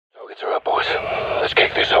Targets are up, boys. Let's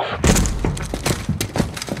kick this off.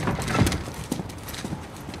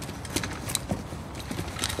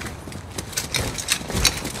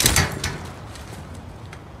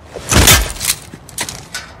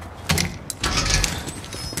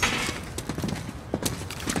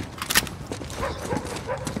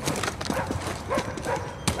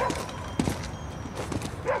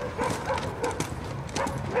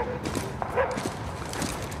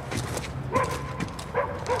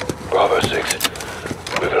 Bravo 6,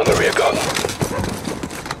 moving on the rear guard.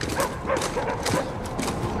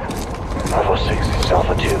 Bravo 6 is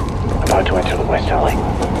Alpha 2, about to enter the west alley.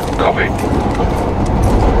 Copy.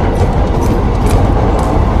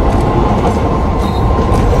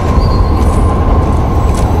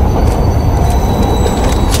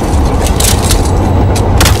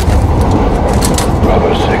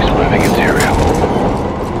 Bravo 6, moving interior.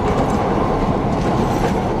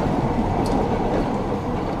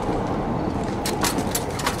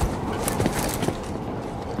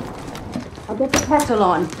 I'll get the kettle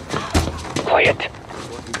on. Quiet.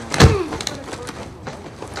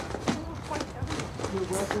 We're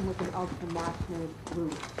working with an ultra-national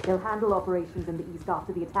group. They'll handle operations in the east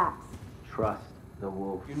after the attacks. Trust the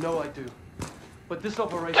wolf. You know I do. But this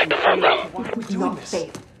operation... Take the front row. Why are we It's doing not this?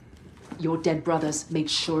 safe. Your dead brothers made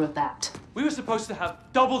sure of that. We were supposed to have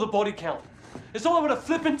double the body count. It's all over the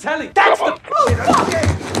flippin' telly. That's the...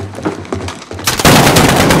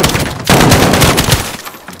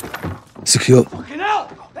 Secure. Fucking hell!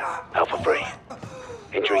 Alpha 3.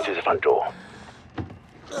 Entering through the front door.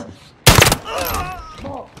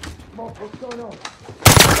 Mark, what's going on?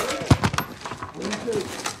 What do you do?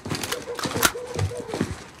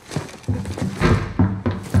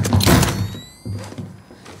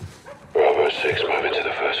 Bravo 6, moving to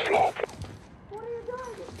the first floor. What are you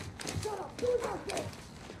doing? Shut up! Do nothing!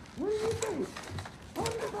 Where are you going? Hold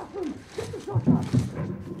the bathroom! Get the shotgun!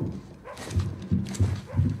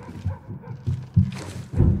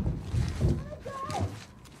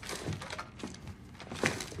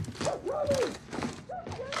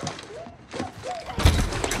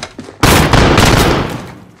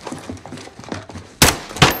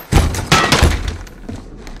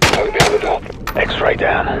 Target behind the door. X-ray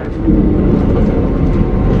down.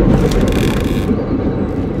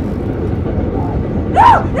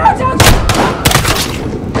 No! No, don't!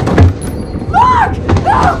 Mark!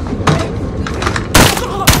 No!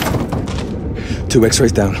 2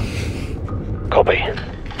 X-rays down. Copy.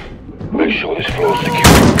 Make sure this floor's secure.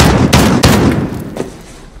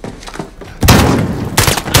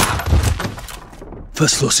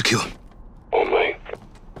 First floor secure. On me.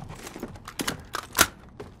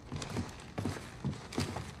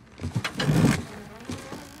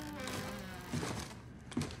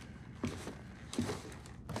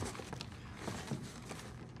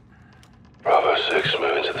 Bravo 6,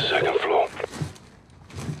 moving to the second floor.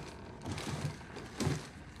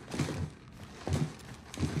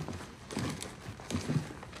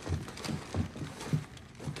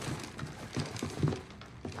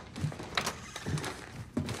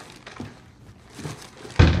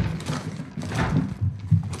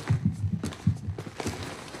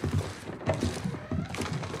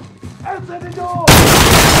 Answer the door!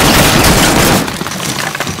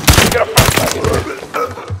 Get a front.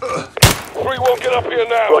 3 won't get up here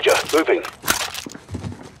now. Roger, moving.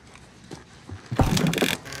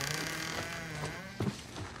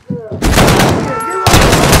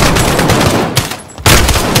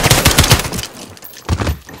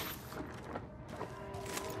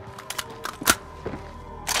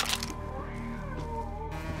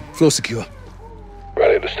 Floor secure.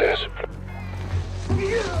 Right up the stairs.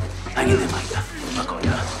 Hang in there, mate. I got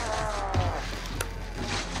ya.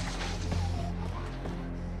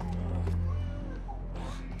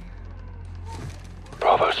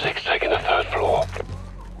 Bravo 6, taking the third floor.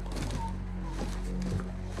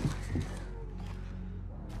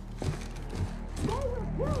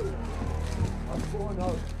 I'm going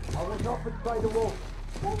out. I will not betray the wolf.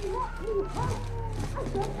 Then let me help! I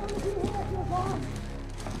don't want to be here if you're gone!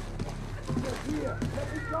 You're here. Let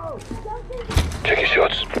me go. Check your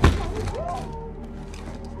shots.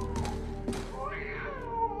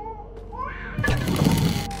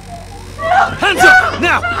 Hands up!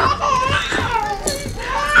 Now!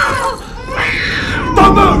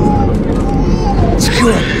 Don't move!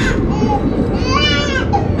 Secure.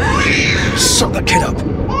 Shut the kid up.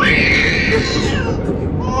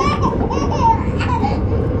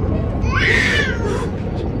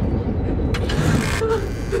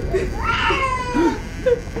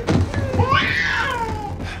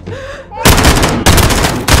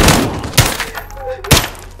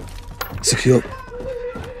 Secure.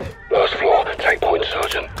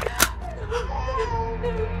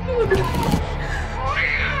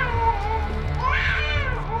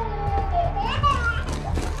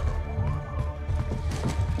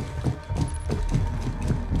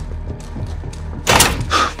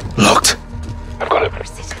 Locked. I've got it.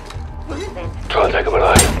 Try and take him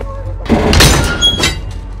alive.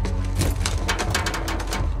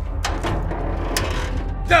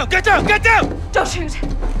 Down! Get down! Get down! Don't shoot!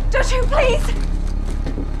 Don't shoot, please!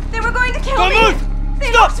 They were going to kill me! Don't move!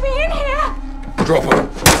 They Stop! locked me in here! Drop her.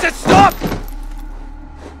 I said stop!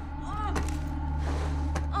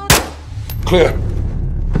 Clear.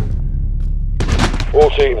 All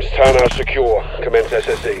teams, townhouse secure. Commence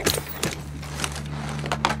SSE.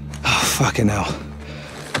 Oh, fucking hell.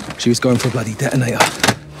 She was going for a bloody detonator.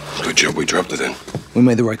 Good job we dropped it in. We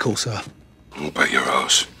made the right call, sir. I'll bet your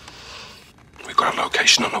ass. We got a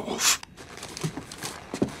location on the wolf.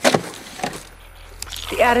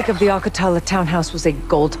 The attic of the Al-Qatala townhouse was a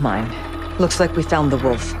gold mine. Looks like we found the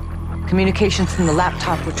wolf. Communications from the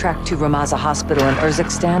laptop were tracked to Ramaza Hospital in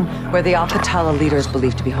Urzikstan, where the Al-Qatala leader is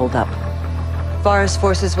believed to be holed up. Varus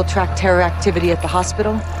forces will track terror activity at the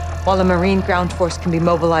hospital, while a Marine ground force can be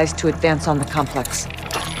mobilized to advance on the complex.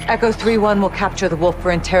 Echo 3-1 will capture the wolf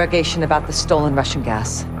for interrogation about the stolen Russian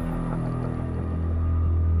gas.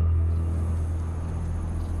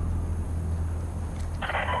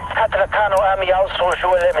 حتى كانوا عم يوصلوا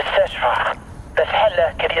جوا المستشفى بس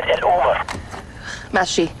هلا كريت الأوبر.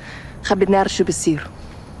 ماشي خبرني أعرف شو بيصير.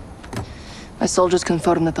 My soldiers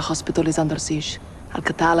confirm that the hospital is under siege.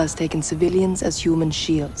 Al-Qatala has taken civilians as human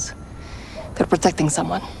shields. They're protecting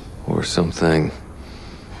someone. Or something.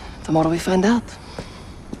 Tomorrow we find out.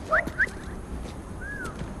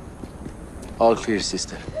 All clear,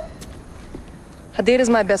 sister. Hadir is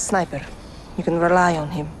my best sniper. You can rely on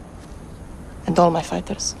him. And all my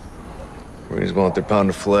fighters. Marines want their pound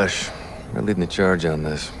of flesh. We're leading the charge on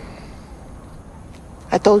this.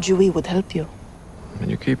 I told you we would help you. And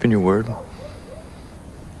you're keeping your word?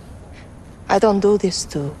 I don't do this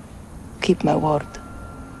to keep my word.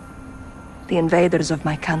 The invaders of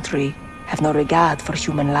my country have no regard for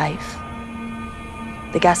human life.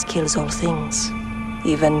 The gas kills all things,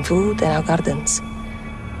 even food and our gardens.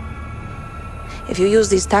 If you use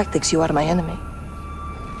these tactics, you are my enemy.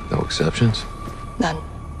 No exceptions? None.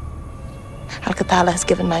 Al-Qatala has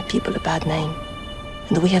given my people a bad name,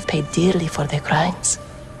 and we have paid dearly for their crimes.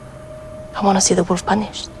 I want to see the wolf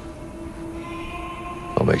punished.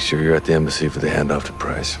 I'll make sure you're at the embassy for the handoff to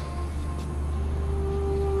Price.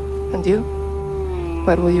 And you?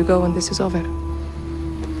 Where will you go when this is over?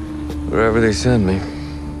 Wherever they send me.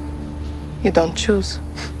 You don't choose.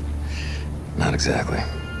 Not exactly.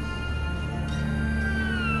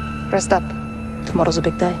 Rest up. Tomorrow's a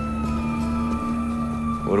big day.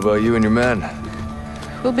 What about you and your men?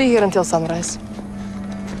 We'll be here until sunrise.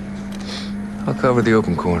 I'll cover the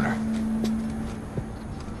open corner.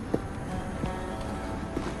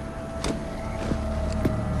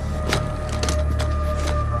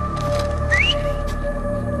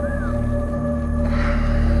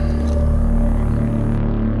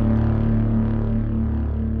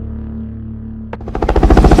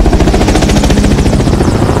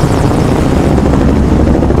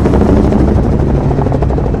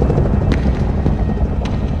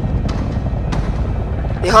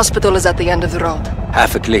 The hospital is at the end of the road.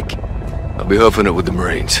 Half a click. I'll be hoofing it with the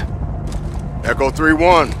Marines. Echo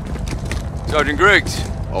 3-1. Sergeant Griggs.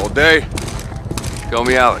 All day. Call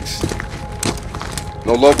me Alex.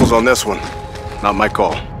 No locals on this one. Not my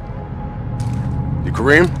call. You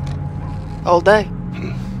Kareem? All day.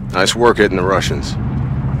 Nice work hitting the Russians.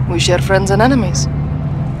 We share friends and enemies.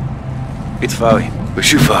 Bitfawi.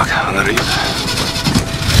 Bashufak.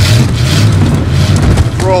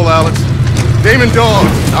 Roll, Alex. Damon Dog,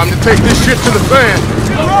 time to take this shit to the fan.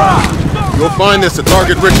 You'll find this a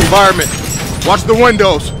target-rich environment. Watch the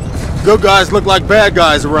windows. Good guys look like bad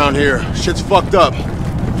guys around here. Shit's fucked up.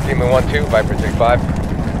 Demon 1-2, Viper 3-5.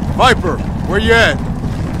 Viper, where you at?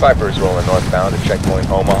 Viper's rolling northbound at checkpoint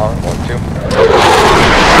Omaha 1-2.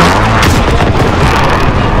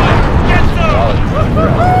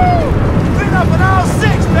 Clean up on aisle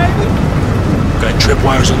 6, baby! Got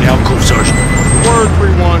tripwires on the alcove, Sergeant. Word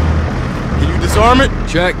 3-1. Can you disarm it?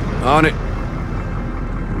 Check. On it.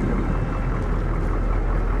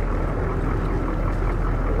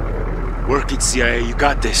 Work it, CIA. You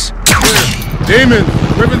got this. Damon,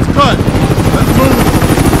 ribbon's cut. Let's move.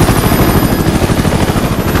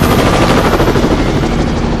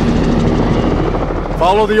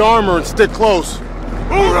 Follow the armor and stick close.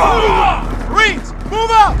 Move up! Marines, move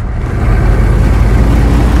up!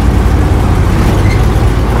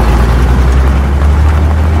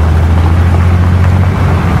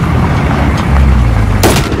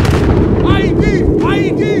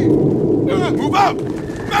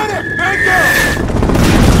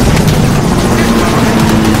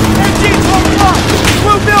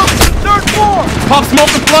 Drop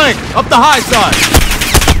smoke and flank, up the high side.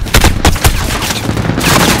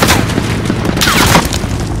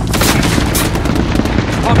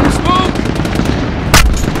 Pop the smoke!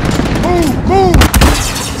 Move!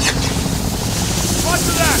 Watch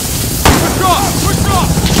for that! Push off! Push off!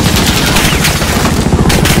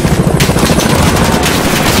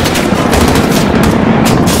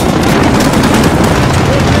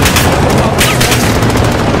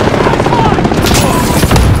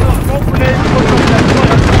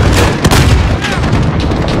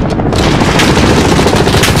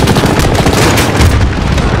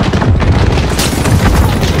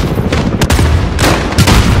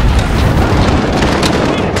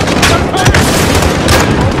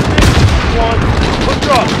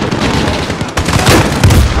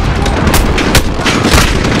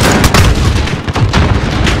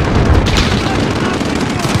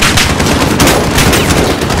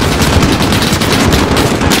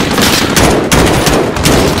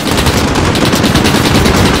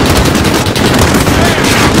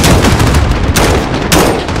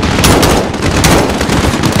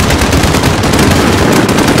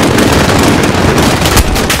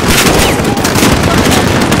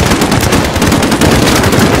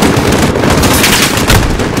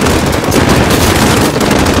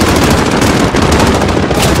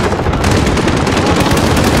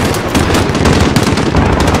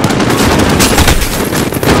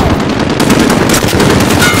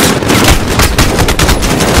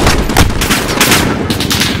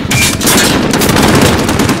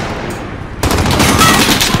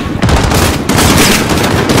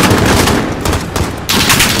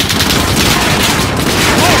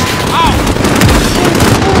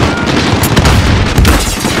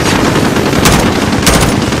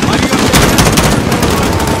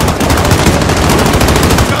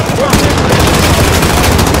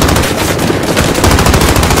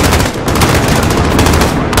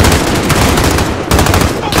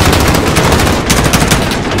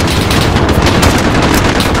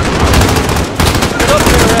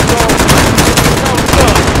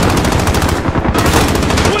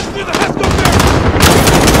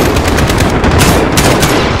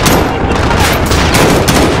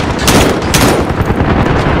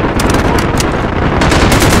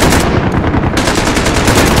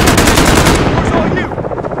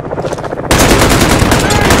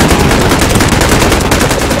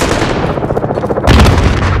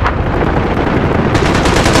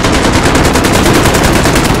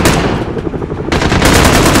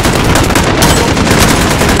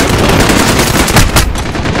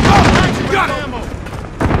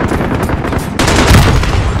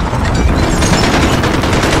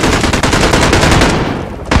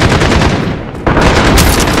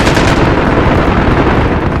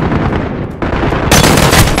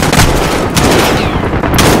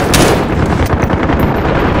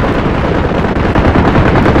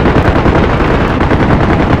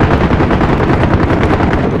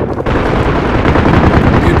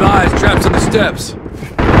 Steps.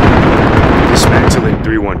 Dismantling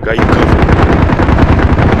 3-1. Got you covered.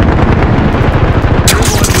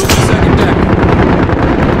 3-1, move to second deck.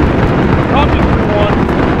 Copy 3-1.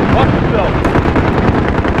 Watch yourself.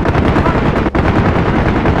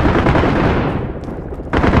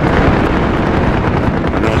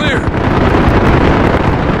 Clear.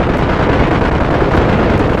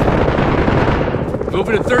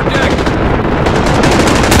 Moving to third deck.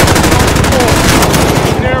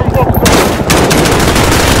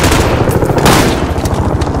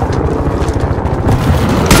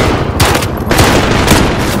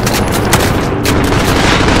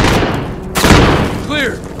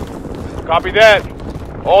 Copy that.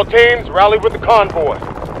 All teams, rally with the convoy.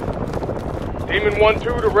 Demon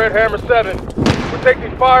 1-2 to Red Hammer 7. We're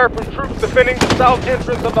taking fire from troops defending the south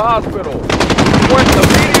entrance of the hospital. Request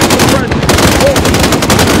immediate suppression.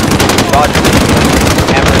 Roger.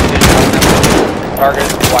 Hammer is target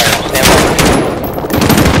acquired. Stand by.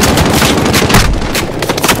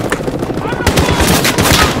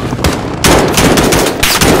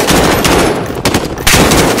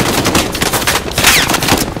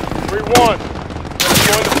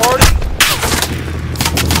 Join the party?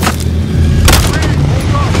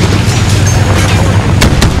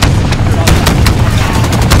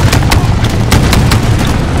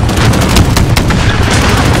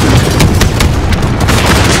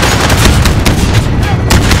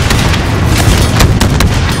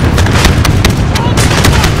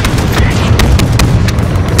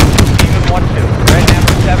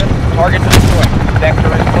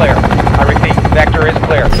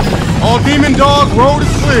 Demon Dog, road is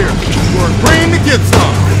clear. We're agreeing to get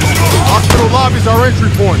some. Hospital lobby's our entry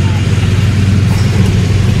point.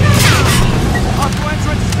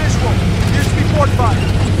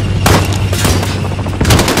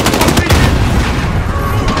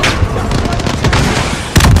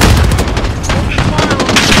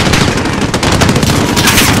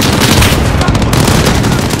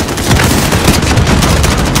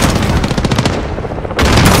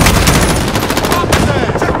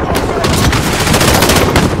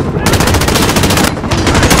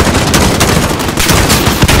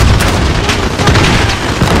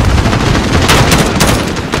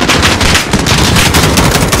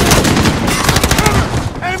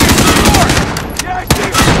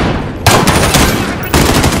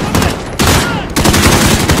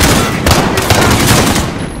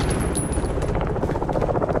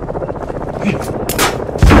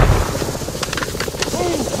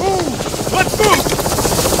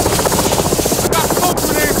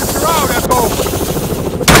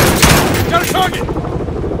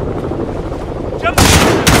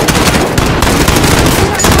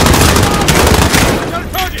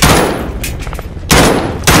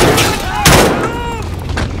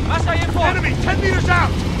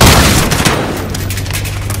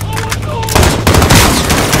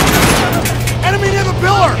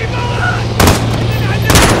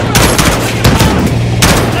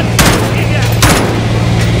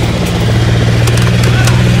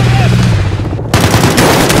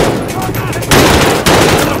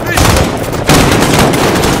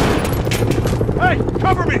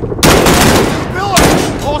 Cover me!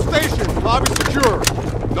 Village! All stations, lobby secure.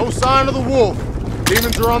 No sign of the wolf.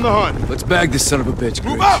 Demons are on the hunt. Let's bag this son of a bitch,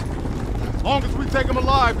 Move Griggs. up! As long as we take him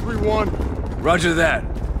alive, 3-1. Roger that.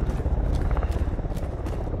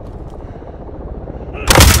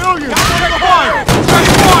 Civilians! Check fire! Check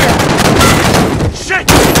fire! Shit!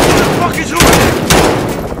 What the fuck is doing?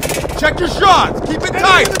 Check your shots! Keep it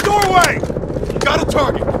tight! In the doorway! Got a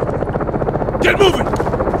target! Get moving!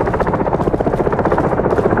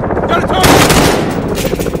 Got a target!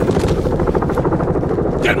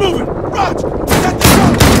 Get moving! Raj! Get the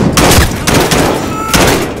gun!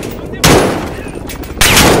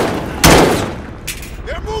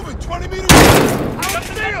 They're moving! 20 meters away! I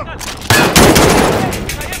see them!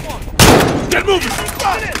 Get moving!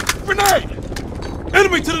 Grenade!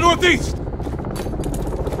 Enemy to the northeast!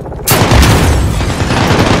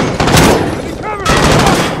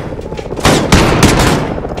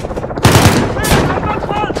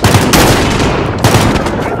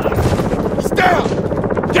 He's down!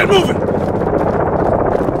 Get moving!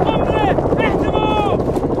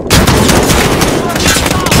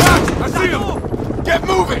 I see him! Get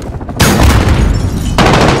moving!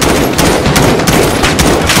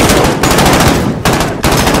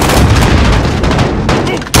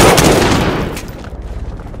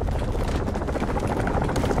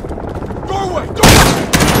 Doorway!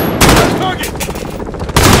 Target!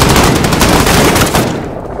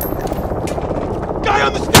 Guy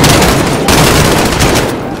on the stairs!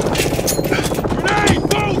 Grenade!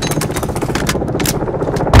 Move!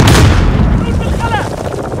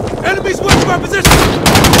 Enemies west of our position!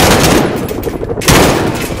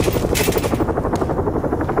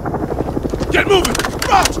 Get moving!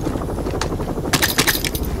 Rush!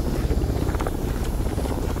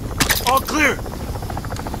 All clear!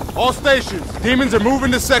 All stations, demons are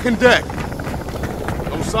moving to second deck.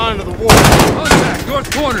 No sign of the wolf. Contact,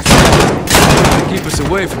 north corner, sir. Keep us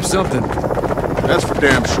away from something. That's for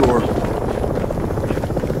damn sure.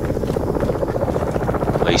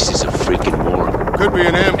 Place is a freaking morgue. Could be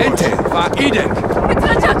an ambush. Ente, va idek.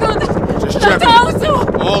 Just checking. All of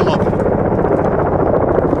them.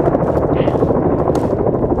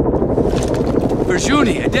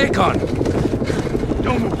 Verjuni, Edekon.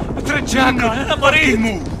 Don't move. Fucking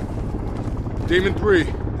move. Demon 3,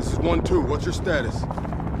 this is 1-2. What's your status?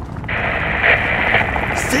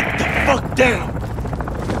 Sit the fuck down.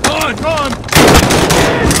 On!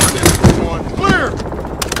 Clear!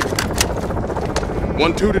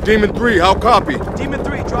 1-2 to Demon 3, how copy? Demon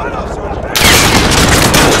 3, drop it off, Sergeant.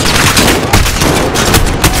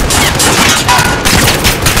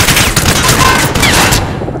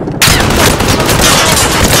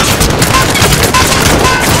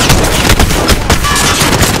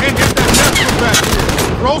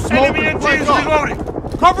 Throw smoke Enemy and NT break is up. reloading.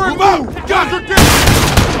 Cover and move! Got it!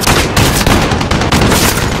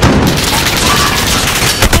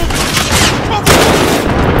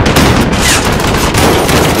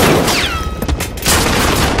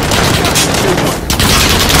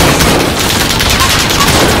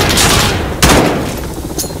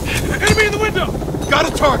 Enemy in the window! Got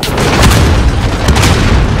a target!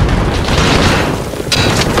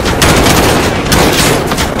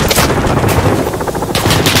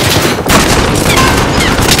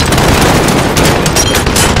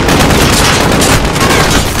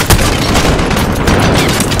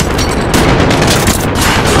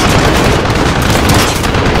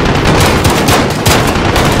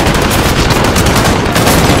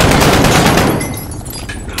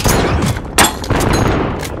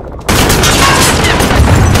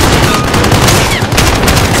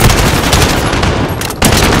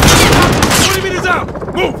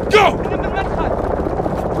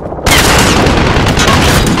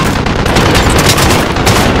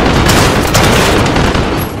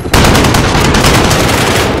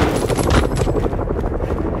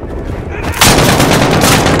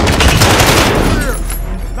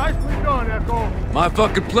 My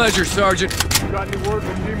fucking pleasure, Sergeant. You got any word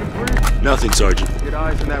from Demon 3? Nothing, Sergeant. Get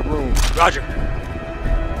eyes in that room. Roger.